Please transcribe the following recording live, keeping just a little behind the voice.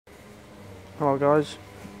Hello guys,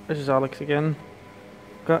 this is Alex again.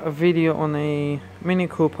 Got a video on a Mini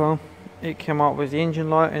Cooper. It came out with the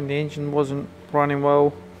engine light and the engine wasn't running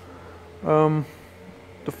well.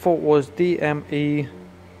 The fault was DME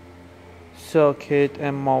circuit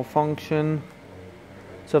and malfunction.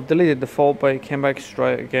 So I've deleted the fault, but it came back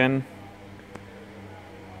straight again.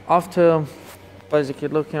 After basically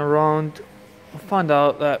looking around, I found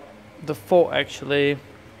out that the fault actually,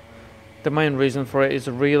 the main reason for it is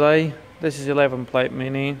a relay. This is 11 plate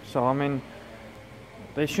Mini, so I mean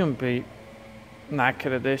they shouldn't be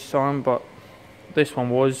knackered at this time, but this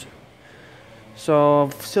one was. So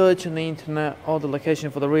I've searched on the internet all the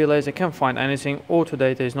location for the relays. I can't find anything. Auto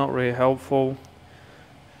data is not really helpful.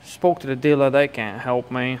 Spoke to the dealer, they can't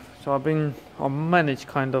help me. So I managed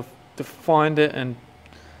kind of to find it and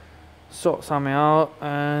sort something out,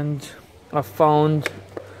 and I found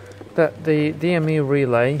that the DME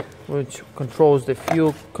relay, which controls the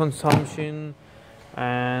fuel consumption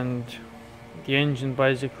and the engine,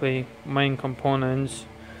 basically main components,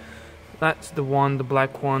 that's the one, the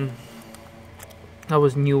black one. That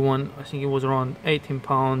was a new one. I think it was around 18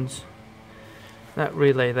 pounds. That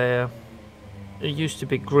relay there, it used to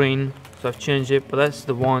be green, so I've changed it, but that's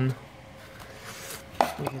the one.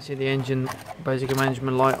 You can see the engine basic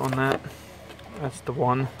management light on that. That's the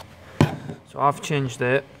one. So I've changed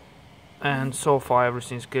it, and so far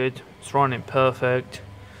everything's good. It's running perfect,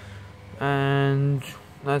 and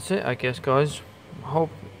that's it, I guess, guys. I hope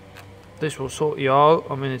this will sort you out.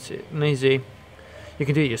 I mean, it's an easy, you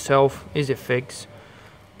can do it yourself, easy fix.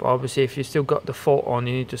 But obviously if you still got the fault on,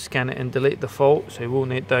 you need to scan it and delete the fault, so you will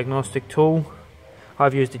need a diagnostic tool.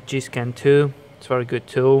 I've used the G-Scan too. It's a very good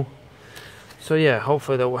tool. So yeah,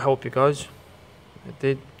 hopefully that will help you guys. It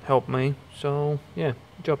did help me, so yeah,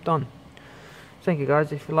 job done. Thank you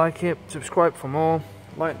guys. If you like it, subscribe for more,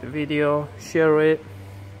 like the video, share it,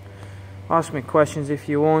 ask me questions if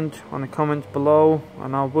you want on the comments below,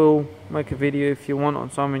 and I will make a video if you want on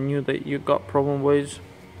something new that you got problem with.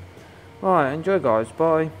 Alright, enjoy guys,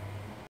 bye.